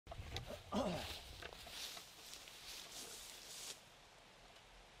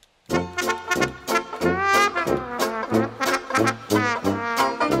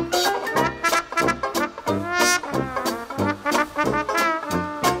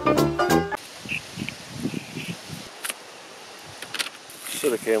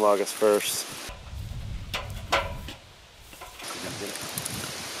Should have came August 1st.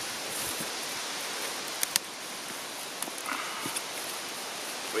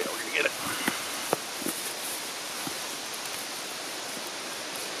 We're gonna get it.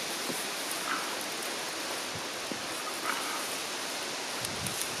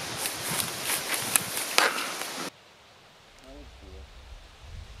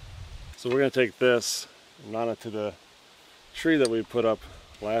 So we're going to take this and mount it to the tree that we put up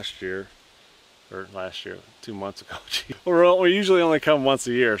last year, or 2 months ago. We usually only come once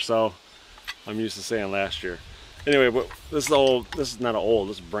a year, so I'm used to saying last year. Anyway, but this is not old,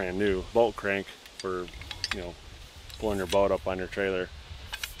 this is brand new boat crank for, you know, pulling your boat up on your trailer.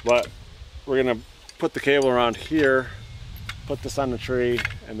 But we're going to put the cable around here, put this on the tree,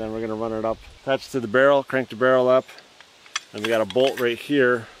 and then we're going to run it up, attach it to the barrel, crank the barrel up, and we got a bolt right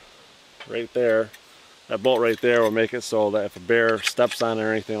here. Right there, that bolt right there will make it so that if a bear steps on it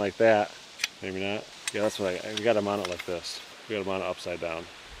or anything like that, maybe not. Yeah, that's what we got to mount it like this. We got to mount it upside down.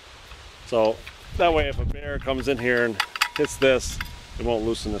 So that way, if a bear comes in here and hits this, it won't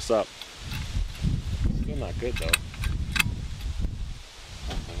loosen this up. Still not good though.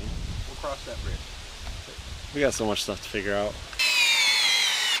 We'll cross that bridge. We got so much stuff to figure out.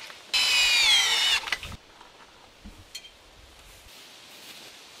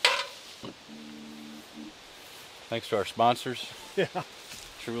 Thanks to our sponsors. Yeah.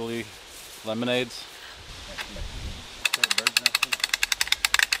 Truly Lemonades.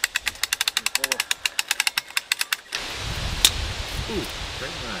 Ooh,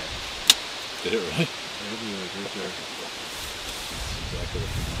 great ride. Did it really? Exactly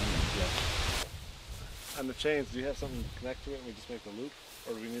what you wanted. Yeah. On the chains, do you have something to connect to it and we just make the loop?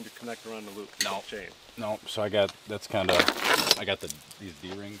 Or do we need to connect around the loop? No. Chain. No, so I got, that's kind of, I got these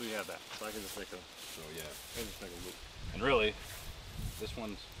D-rings. So you have that. So I can just make a, So yeah. I can just make a loop. And really, this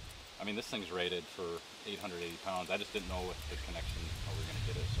one's, I mean, this thing's rated for 880 pounds. I just didn't know what the connection, how we're going to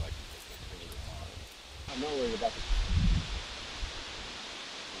get it, so I can take it. I'm not worried about the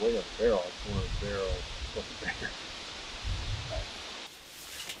weight of the barrel. I just want the barrel plus the bigger.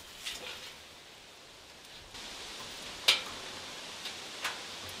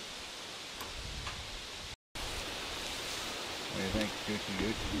 What do you think?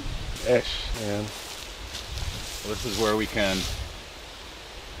 Gucci? Ish, man. Well, this is where we can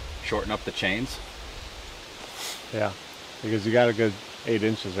shorten up the chains. Yeah, because you got a good 8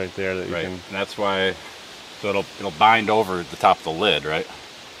 inches right there that you Right, can. and that's why, so it'll bind over the top of the lid, right?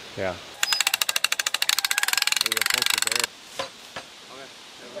 Yeah. Okay.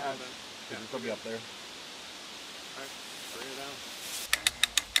 It'll be up there. Alright, bring it down.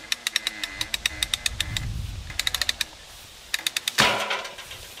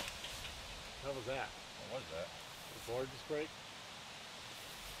 How was that? What was that? The board just break?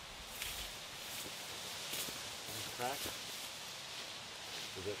 Crack?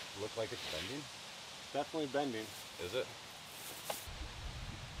 Does it look like it's bending? Definitely bending. Is it?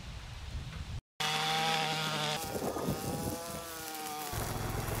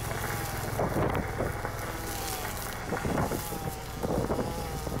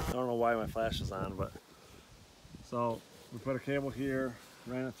 I don't know why my flash is on, but so we put a cable here,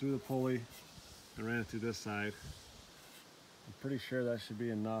 ran it through the pulley, and ran it through this side. I'm pretty sure that should be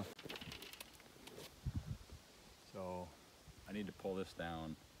enough. So I need to pull this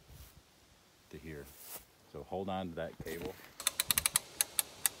down to here. So hold on to that cable.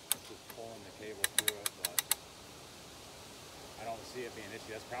 Just pulling the cable through it, but I don't see it being an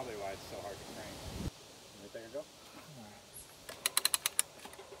issue. That's probably why it's so hard to crank. Right there you go.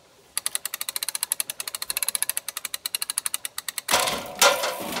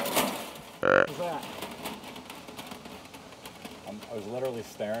 What was that? I was literally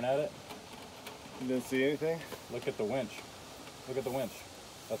staring at it. You didn't see anything? Look at the winch. Look at the winch.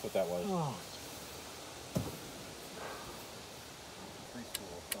 That's what that was. Oh.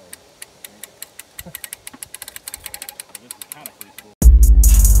 Preschool, sorry. This is kind of preschool.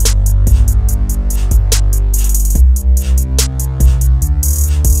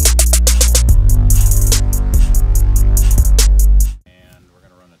 And we're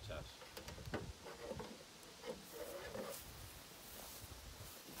going to run a test.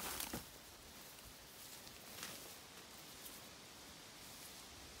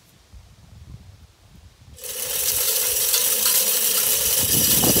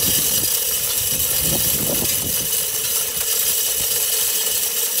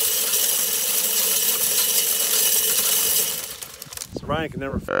 So Ryan can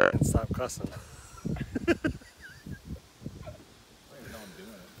never fucking stop cussing.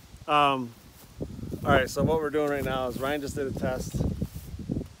 Alright, so what we're doing right now is Ryan just did a test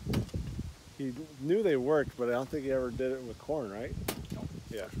he knew they worked, but I don't think he ever did it with corn, right? Nope.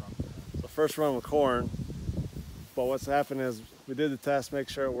 Yeah. So first run with corn. But what's happened is we did the test, make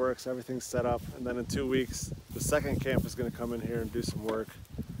sure it works, everything's set up, and then in 2 weeks, the second camp is going to come in here and do some work.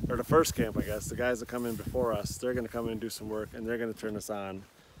 Or the first camp, I guess. The guys that come in before us, they're going to come in and do some work, and they're going to turn us on.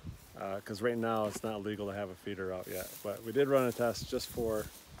 Because right now it's not legal to have a feeder out yet. But we did run a test just for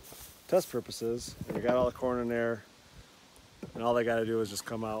test purposes, and we got all the corn in there, and all they got to do is just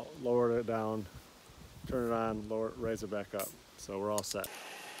come out, lower it down, turn it on, lower it, raise it back up. So we're all set.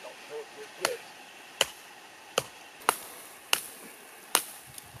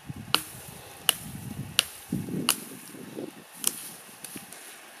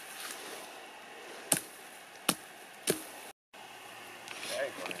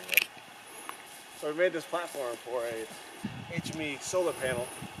 So we made this platform for a HME solar panel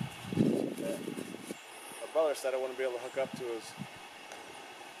that my brother said I wouldn't be able to hook up to his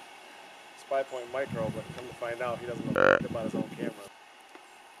Spy Point Micro, but come to find out he doesn't know about his own camera.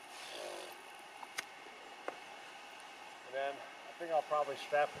 And then I think I'll probably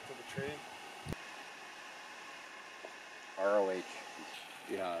strap it to the tree. ROH.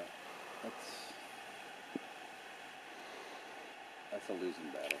 Yeah, that's a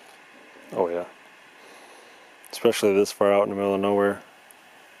losing battle. Oh yeah. Especially this far out in the middle of nowhere.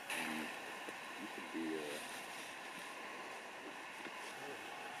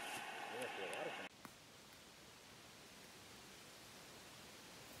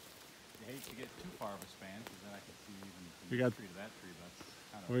 You hate to get too far of a span, because then I can see even from We this got- tree to that tree, but that's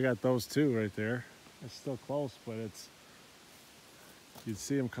kind of... We got those two right there. It's still close, but it's, you'd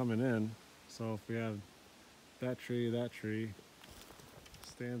see them coming in. So if we have that tree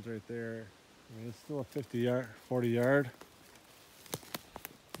stands right there. I mean, it's still a 40 yard.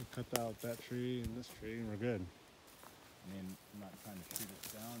 We cut out that tree and this tree and we're good. I mean, I'm not trying to shoot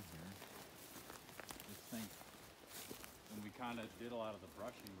it down here. Just think, when we kind of did a lot of the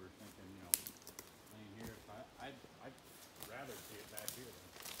brushing, we were thinking, you know, laying here, I'd rather see it back here.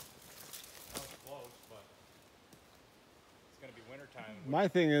 That was close, but it's going to be wintertime.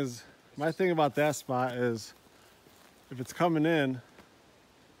 My thing about that spot is if it's coming in,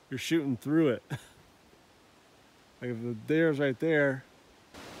 you're shooting through it. Like if the deer's right there.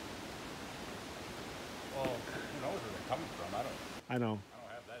 Well, who knows where they're coming from? I know. I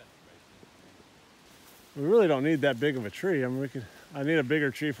don't have that information. We really don't need that big of a tree. I mean, I need a bigger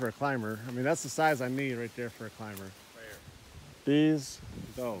tree for a climber. I mean, that's the size I need right there for a climber. Where? These,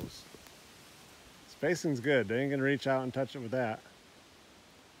 those. Spacing's good. They ain't gonna reach out and touch it with that.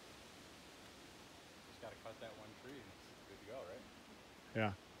 Just got to cut that one tree and it's good to go, right?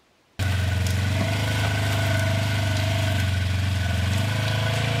 Yeah.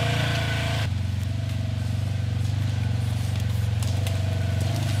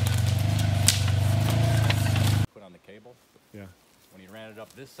 Put on the cable. Yeah. When he ran it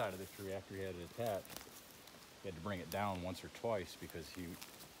up this side of the tree after he had it attached, he had to bring it down once or twice because he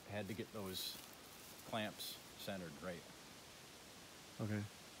had to get those clamps centered right. Okay.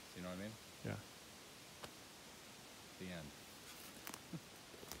 You know what I mean? Yeah. The end.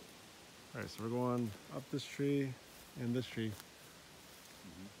 All right, so we're going up this tree and this tree.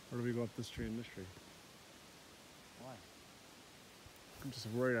 Mm-hmm. Or do we go up this tree and this tree? Why? I'm just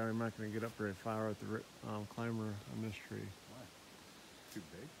worried I'm not going to get up very far with the climber on this tree. Why? Too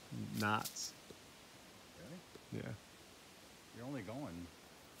big? Knots. Really? Yeah. You're only going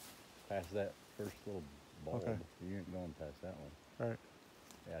past that first little bulb. Okay. You ain't going past that one. All right.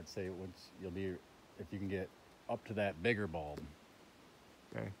 Yeah, I'd say you'll be, if you can get up to that bigger bulb,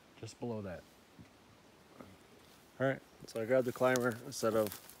 Okay. just below that. All right. So I grabbed the climber instead of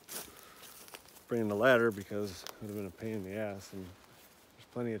bringing the ladder because it would have been a pain in the ass. And there's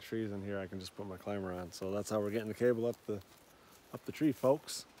plenty of trees in here I can just put my climber on. So that's how we're getting the cable up the tree,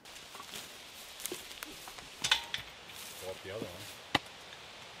 folks. Go up the other one.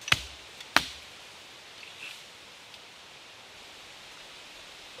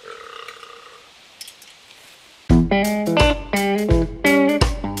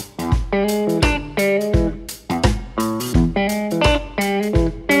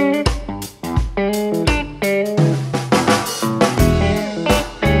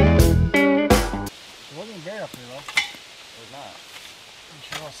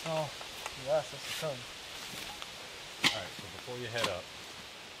 Alright, so before you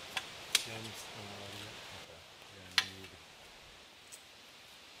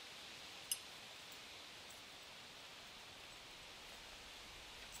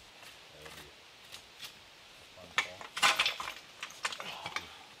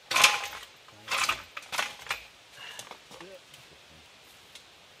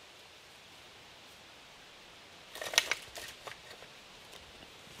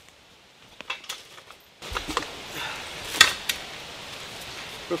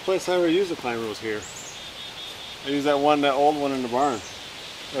First place I ever used a climber was here. I used that old one in the barn.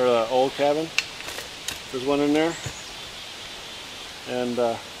 Or the old cabin. There's one in there. And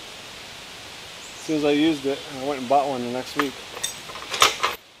as soon as I used it, I went and bought one the next week.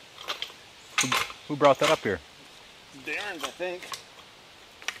 Who brought that up here? Darren's, I think.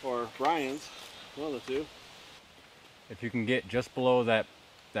 Or Brian's. One of the two. If you can get just below that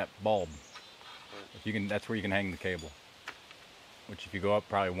bulb, if you can, that's where you can hang the cable. Which, if you go up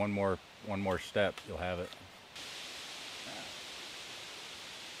probably one more step, you'll have it.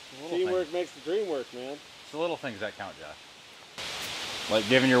 Teamwork makes the dream work, man. It's the little things that count, Josh. Like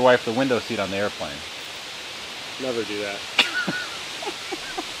giving your wife the window seat on the airplane. Never do that.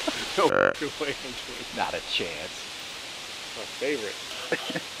 No way. Not a chance. My favorite.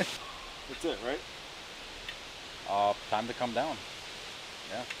 That's it, right? Time to come down.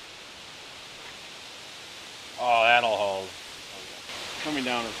 Yeah. Oh, that'll hold. Coming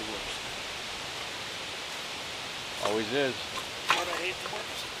down is the worst. Always is. But I hate the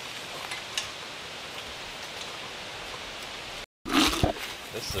worst.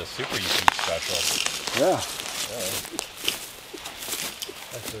 This is a super YouTube special. Yeah.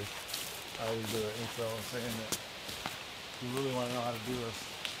 Actually, I always do an intro saying that if you really want to know how to do this,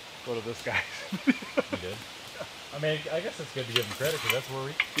 go to this guy. You did? I mean, I guess it's good to give him credit because that's where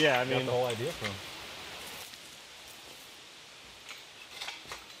we got the whole idea from.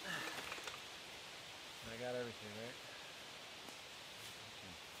 I got everything, right?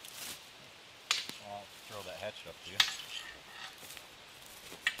 I'll throw that hatchet up to you.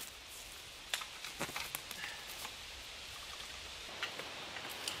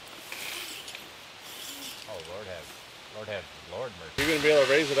 Oh, Lord mercy. You're going to be able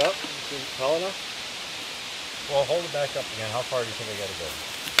to raise it up tall enough? Well, hold it back up again. How far do you think I got to go?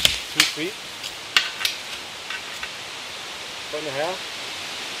 2 feet? Foot and a half?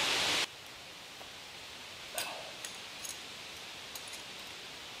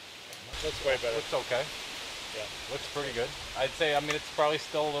 Looks way better. Looks okay. Yeah. Looks pretty good. I'd say, I mean, it's probably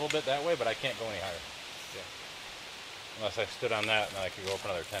still a little bit that way, but I can't go any higher. Yeah. Unless I stood on that, and then I could go up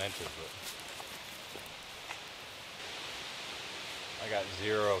another 10 inches. But I got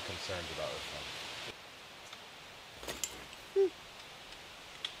zero concerns about this one.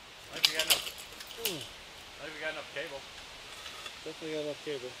 I think we got enough. I think we got enough cable. Definitely got enough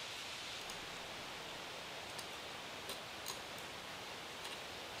cable.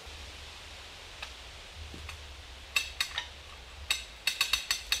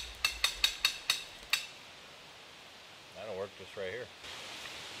 That'll work just right here.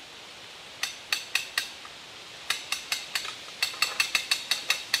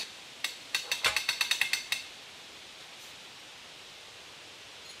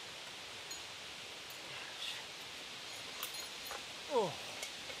 Oh.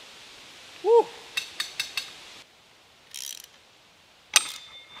 Woo!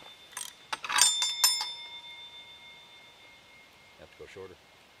 Have to go shorter.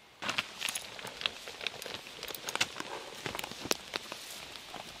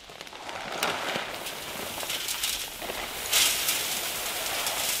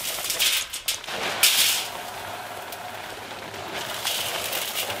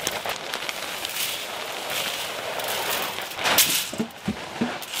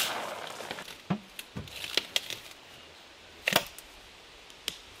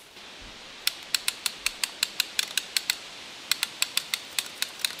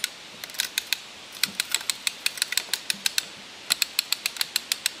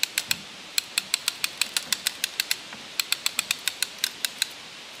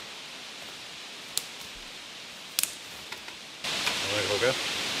 Okay.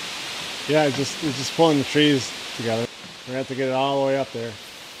 Yeah, it's just pulling the trees together. We're going to have to get it all the way up there.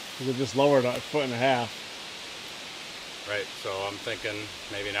 Because it just lowered a foot and a half. Right, so I'm thinking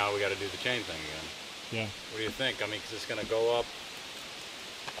maybe now we got to do the chain thing again. Yeah. What do you think? I mean, because it's going to go up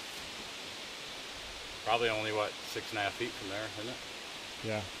probably only, what, 6.5 feet from there, isn't it?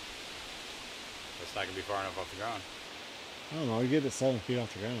 Yeah. It's not going to be far enough off the ground. I don't know, you get it 7 feet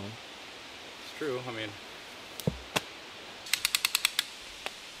off the ground. It's true, I mean.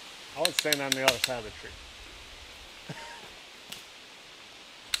 I would stand on the other side of the tree.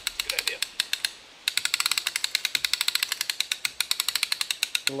 Good idea.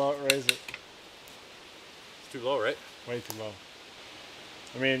 Too low, raise it. It's too low, right? Way too low.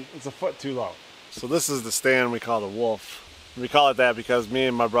 I mean, it's a foot too low. So this is the stand we call the Wolf. We call it that because me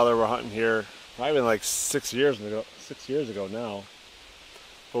and my brother were hunting here probably like 6 years ago now.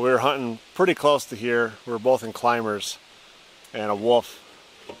 But we were hunting pretty close to here. We were both in climbers, and a wolf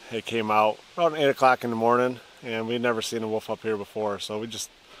came out around 8 o'clock in the morning, and we'd never seen a wolf up here before, so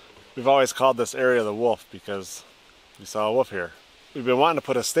we've always called this area the Wolf because we saw a wolf here. We've been wanting to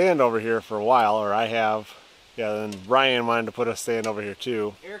put a stand over here for a while, or I have. Yeah, then Ryan wanted to put a stand over here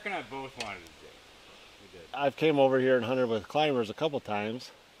too. Eric and I both wanted to do it. We did. I've came over here and hunted with climbers a couple times,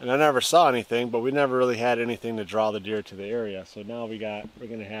 and I never saw anything, but we never really had anything to draw the deer to the area. So now we're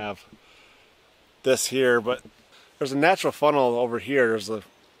gonna have this here, but there's a natural funnel over here. There's a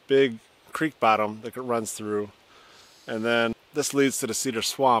big creek bottom that it runs through, and then this leads to the cedar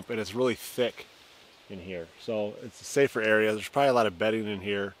swamp, and it's really thick in here, so it's a safer area. There's probably a lot of bedding in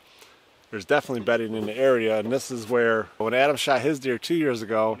here. There's definitely bedding in the area, and this is where when Adam shot his deer 2 years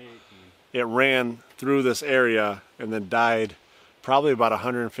ago, it ran through this area and then died probably about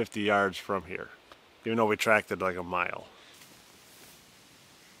 150 yards from here, even though we tracked it like a mile.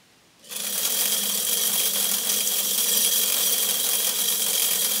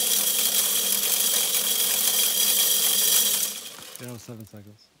 Yeah, it was 7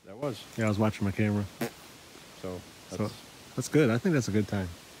 seconds. That was. Yeah, I was watching my camera. So that's good. I think that's a good time.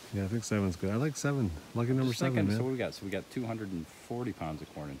 Yeah, I think 7's good. I like 7. Lucky number 7, man. So what we got? So we got 240 pounds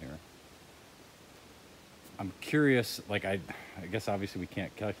of corn in here. I'm curious, like I guess obviously we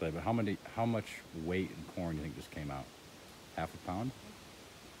can't calculate, but how much weight in corn do you think just came out? Half a pound?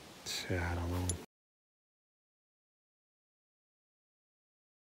 Yeah, I don't know.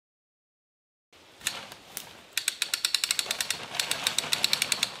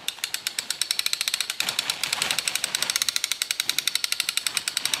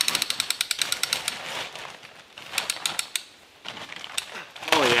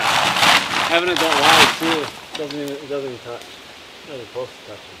 Having it that wide too, it doesn't even touch. Not even close to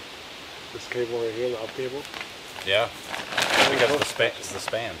touching. This cable right here, the up cable. Yeah. Because it's the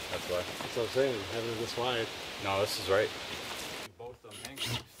span, that's why. That's what I'm saying, having it this wide. No, this is right. Both of them hand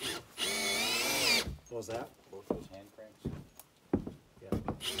cranks. What was that? Both those hand cranks. Yeah.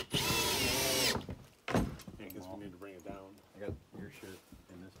 I guess we need to bring it down. I got your shirt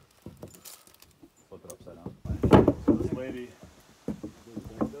in this. Flip it upside down. So this lady,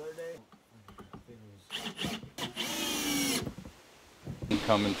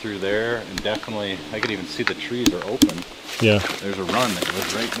 coming through there, and definitely I could even see the trees are open. Yeah. There's a run that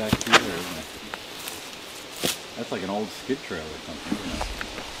goes right back through there, isn't it? That's like an old skid trail or something, isn't it?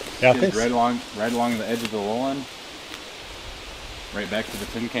 Yeah, I think right along the edge of the lowland, right back to the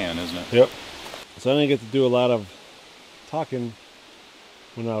tin can, isn't it? Yep. So I didn't get to do a lot of talking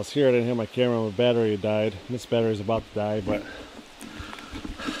when I was here. I didn't have my camera. My battery had died. This battery's about to die, but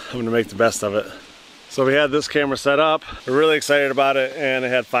I'm gonna make the best of it. So we had this camera set up. We're really excited about it, and it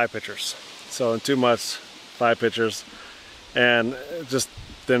had 5 pictures. So in 2 months, 5 pictures, and it just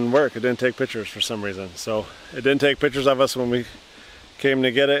didn't work. It didn't take pictures for some reason. So it didn't take pictures of us when we came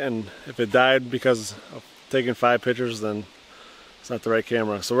to get it, and if it died because of taking 5 pictures, then it's not the right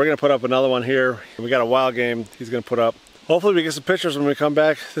camera. So we're gonna put up another one here. We got a wild game he's gonna put up. Hopefully we get some pictures when we come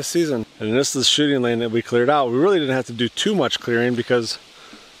back this season. And this is the shooting lane that we cleared out. We really didn't have to do too much clearing because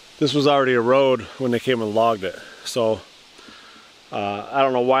this was already a road when they came and logged it. So I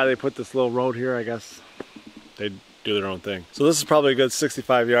don't know why they put this little road here. I guess they do their own thing. So this is probably a good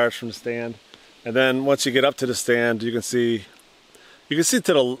 65 yards from the stand. And then once you get up to the stand, you can see to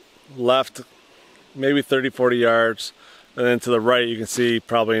the left maybe 30-40 yards, and then to the right you can see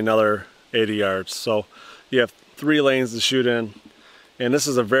probably another 80 yards. So you have 3 lanes to shoot in, and this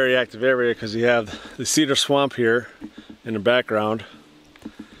is a very active area because you have the cedar swamp here in the background.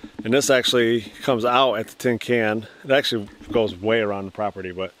 And this actually comes out at the tin can. It actually goes way around the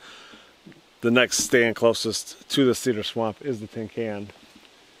property, but the next stand closest to the cedar swamp is the tin can.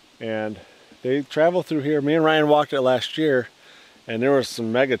 And they travel through here. Me and Ryan walked it last year, and there were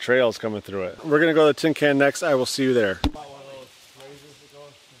some mega trails coming through it. We're gonna go to the tin can next. I will see you there. No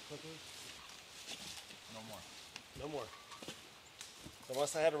more. No more.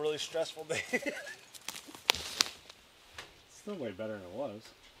 Unless I had a really stressful day. Still way better than it was.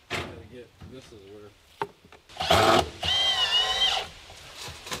 This is where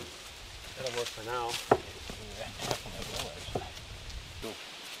that'll work for now.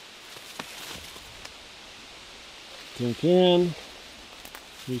 Tin can,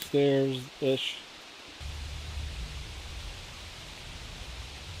 2 stairs-ish.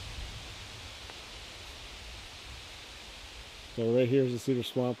 So right here is the cedar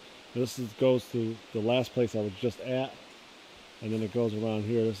swamp. This goes to the last place I was just at. And then it goes around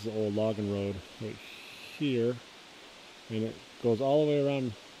here. This is the old logging road right here. And it goes all the way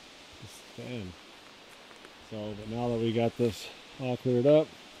around the end. So, but now that we got this all cleared up.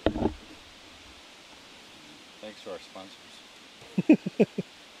 Thanks to our sponsors.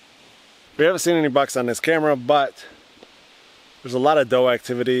 We haven't seen any bucks on this camera, but there's a lot of doe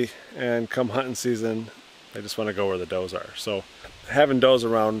activity, and come hunting season, they just want to go where the does are. So having does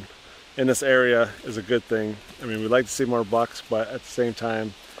around in this area is a good thing. I mean, we'd like to see more bucks, but at the same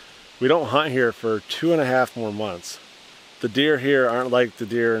time, we don't hunt here for 2.5 more months. The deer here aren't like the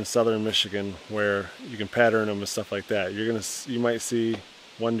deer in southern Michigan where you can pattern them and stuff like that. You might see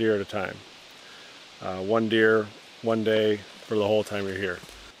one deer at a time. One deer, one day for the whole time you're here.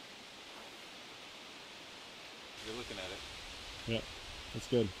 You're looking at it. Yep, that's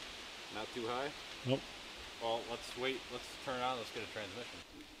good. Not too high? Nope. Well, let's wait. Let's turn it on. Let's get a transmission.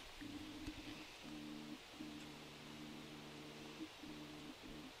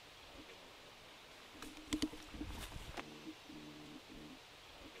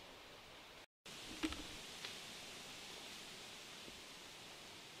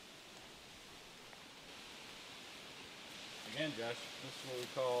 Again, Josh, this is what we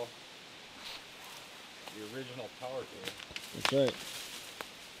call the original power tool. That's right.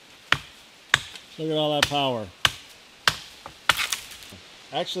 Look at all that power.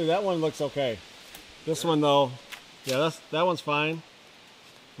 Actually, that one looks okay. This one though, yeah, that one's fine.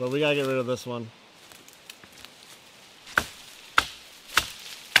 But we gotta get rid of this one.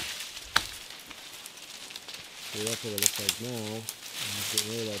 So that's what it looks like now. I'm just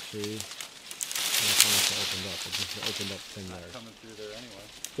getting rid of that tree. And that's when it's opened up. It just opened up 10 yards. Coming through there anyway.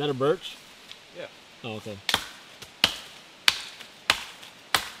 Is that a birch? Yeah. Oh, okay.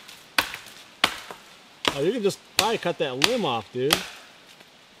 Oh, you can just probably cut that limb off, dude.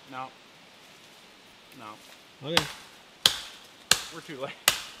 No. No. Okay. We're too late.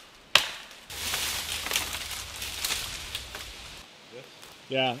 This?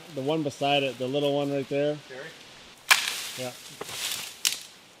 Yeah, the one beside it, the little one right there. Terry? Yeah.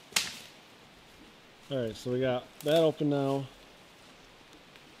 Alright, so we got that open now.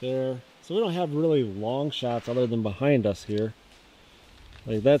 There. So we don't have really long shots other than behind us here.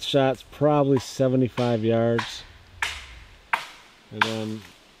 Like that shot's probably 75 yards. And then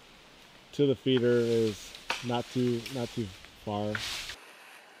to the feeder is not too far. Reminds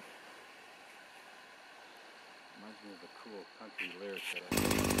me of the cool country lyrics that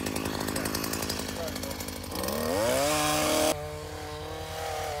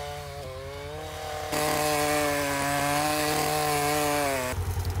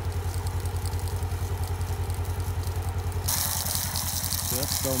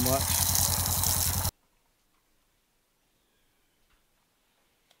That's so much.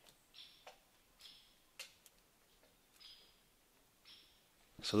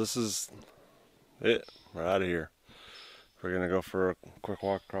 So this is it. We're out of here. We're gonna go for a quick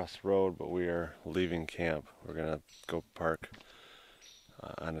walk across the road, but we are leaving camp. We're gonna go park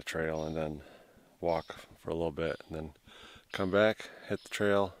on the trail and then walk for a little bit and then come back, hit the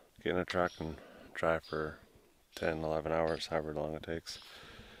trail, get in a truck and drive for 10, 11 hours, however long it takes.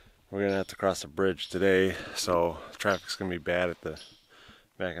 We're gonna have to cross a bridge today, so traffic's gonna be bad at the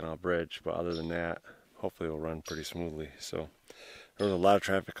Mackinac Bridge, but other than that, hopefully it'll run pretty smoothly. So there was a lot of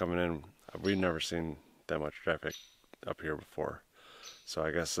traffic coming in. We've never seen that much traffic up here before. So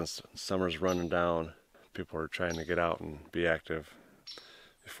I guess since summer's running down, people are trying to get out and be active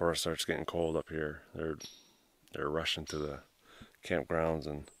before it starts getting cold up here. They're rushing to the campgrounds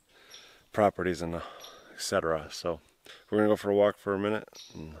and properties and etc. So we're gonna go for a walk for a minute,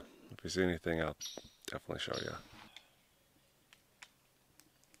 and if we see anything, I'll definitely show you.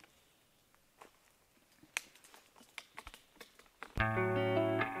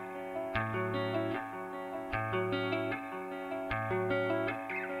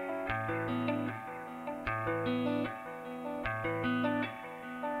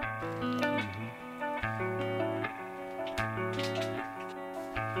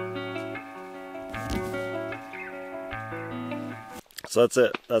 So that's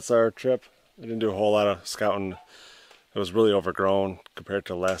it. That's our trip. I didn't do a whole lot of scouting. It was really overgrown compared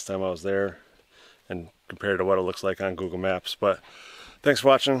to the last time I was there and compared to what it looks like on Google Maps. But thanks for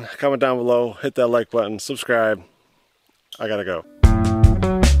watching. Comment down below. Hit that like button. Subscribe. I gotta go.